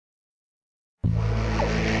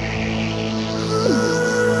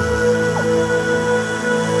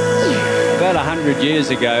About 100 years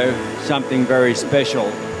ago, something very special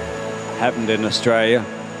happened in Australia.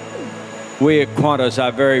 We at Qantas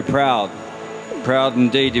are very proud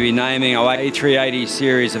indeed to be naming our A380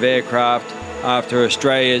 series of aircraft after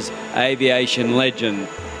Australia's aviation legend.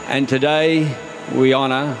 And today, we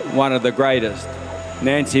honour one of the greatest.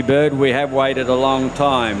 Nancy-Bird, we have waited a long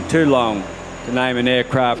time, too long, to name an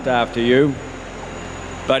aircraft after you.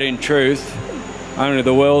 But in truth, only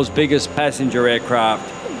the world's biggest passenger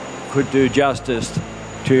aircraft could do justice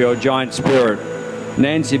to your giant spirit.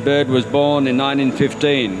 Nancy-Bird was born in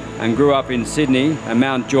 1915 and grew up in Sydney and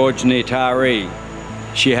Mount George near Taree.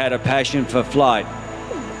 She had a passion for flight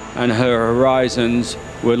and her horizons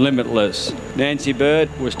were limitless. Nancy-Bird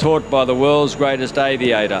was taught by the world's greatest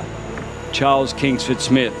aviator, Charles Kingsford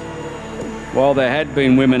Smith. While there had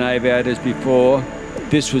been women aviators before,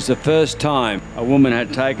 this was the first time a woman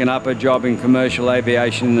had taken up a job in commercial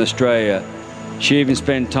aviation in Australia. She even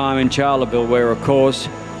spent time in Charleville where, of course,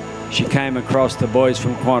 she came across the boys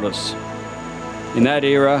from Qantas. In that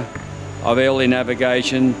era of early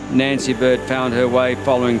navigation, Nancy-Bird found her way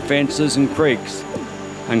following fences and creeks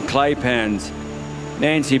and clay pans.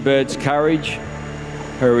 Nancy-Bird's courage,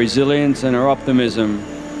 her resilience and her optimism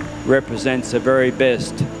represents the very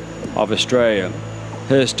best of Australia.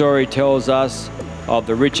 Her story tells us of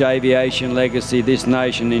the rich aviation legacy this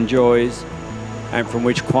nation enjoys and from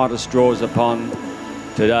which Qantas draws upon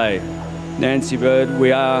today. Nancy-Bird,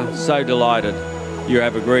 we are so delighted you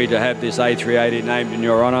have agreed to have this A380 named in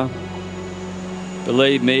your honour.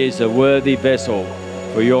 Believe me, it's a worthy vessel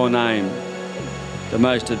for your name. The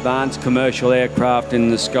most advanced commercial aircraft in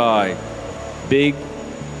the sky. Big,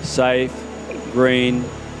 safe, green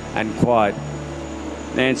and quiet.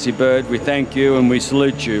 Nancy-Bird, we thank you and we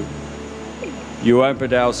salute you. You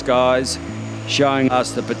opened our skies, showing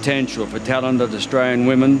us the potential for talented Australian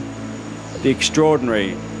women, the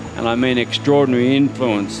extraordinary, and I mean extraordinary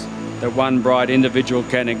influence that one bright individual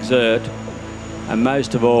can exert, and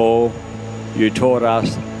most of all, you taught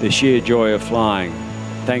us the sheer joy of flying.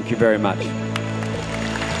 Thank you very much.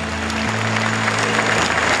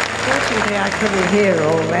 Fortunately, I couldn't hear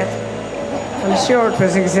all that. I'm sure it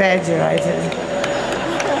was exaggerated.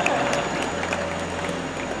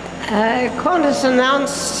 Qantas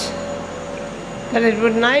announced that it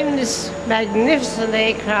would name this magnificent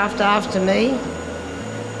aircraft after me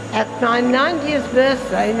at my 90th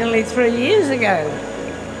birthday nearly 3 years ago.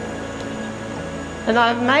 And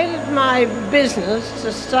I've made it my business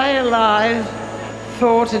to stay alive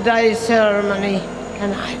for today's ceremony,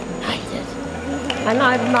 and I've made it. And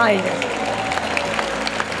I've made it.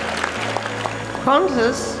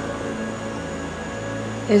 Qantas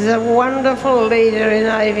is a wonderful leader in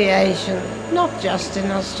aviation, not just in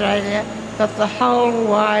Australia, but the whole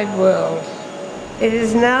wide world. It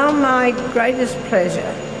is now my greatest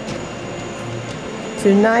pleasure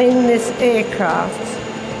to name this aircraft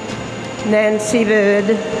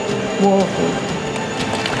Nancy-Bird Walton.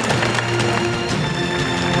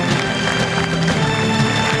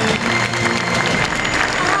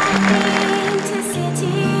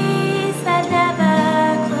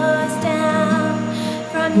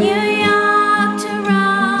 New York to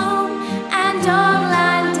Rome and old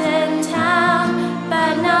London town,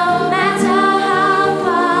 but no matter how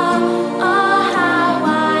far or how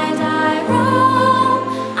wide I roam,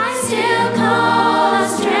 I still call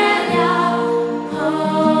Australia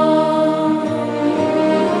home.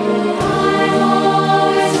 I'm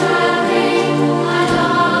always traveling, I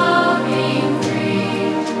love being free,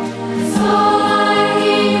 so I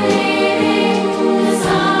keep leaving the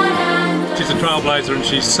sun and the She's a trailblazer and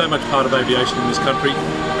she's so much part of aviation in this country,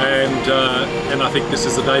 and I think this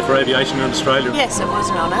is the day for aviation in Australia. Yes, it was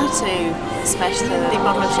an honour to smash the big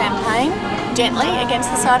bottle of champagne gently against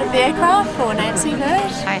the side of the aircraft for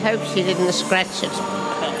Nancy-Bird. I hope she didn't scratch it.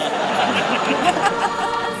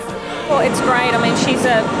 Well, it's great. I mean, she's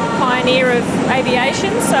a pioneer of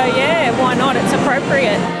aviation, so yeah, why not? It's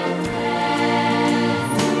appropriate.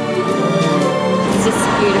 It's just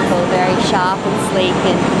beautiful, very sharp and sleek,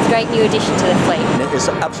 and it's a great new addition to the fleet. It's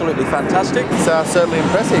absolutely fantastic. It's certainly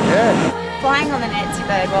impressive, yeah. Flying on the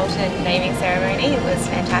Nancy-Bird Walton naming ceremony was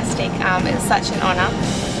fantastic. It was such an honour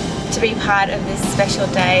to be part of this special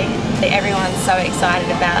day. Everyone's so excited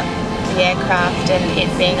about the aircraft and it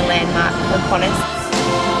being a landmark for Qantas.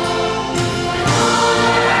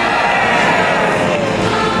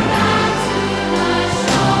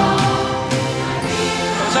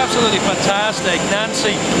 It's absolutely absolutely fantastic.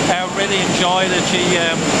 Nancy really enjoyed it.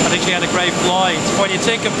 I think she had a great flight. When you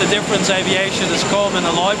think of the difference aviation has come in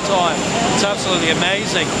a lifetime, it's absolutely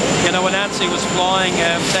amazing. You know, when Nancy was flying,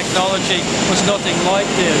 technology was nothing like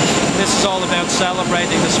this. This is all about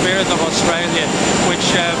celebrating the spirit of Australia, which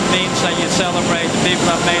means that you celebrate the people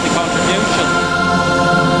that made the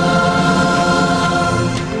contribution.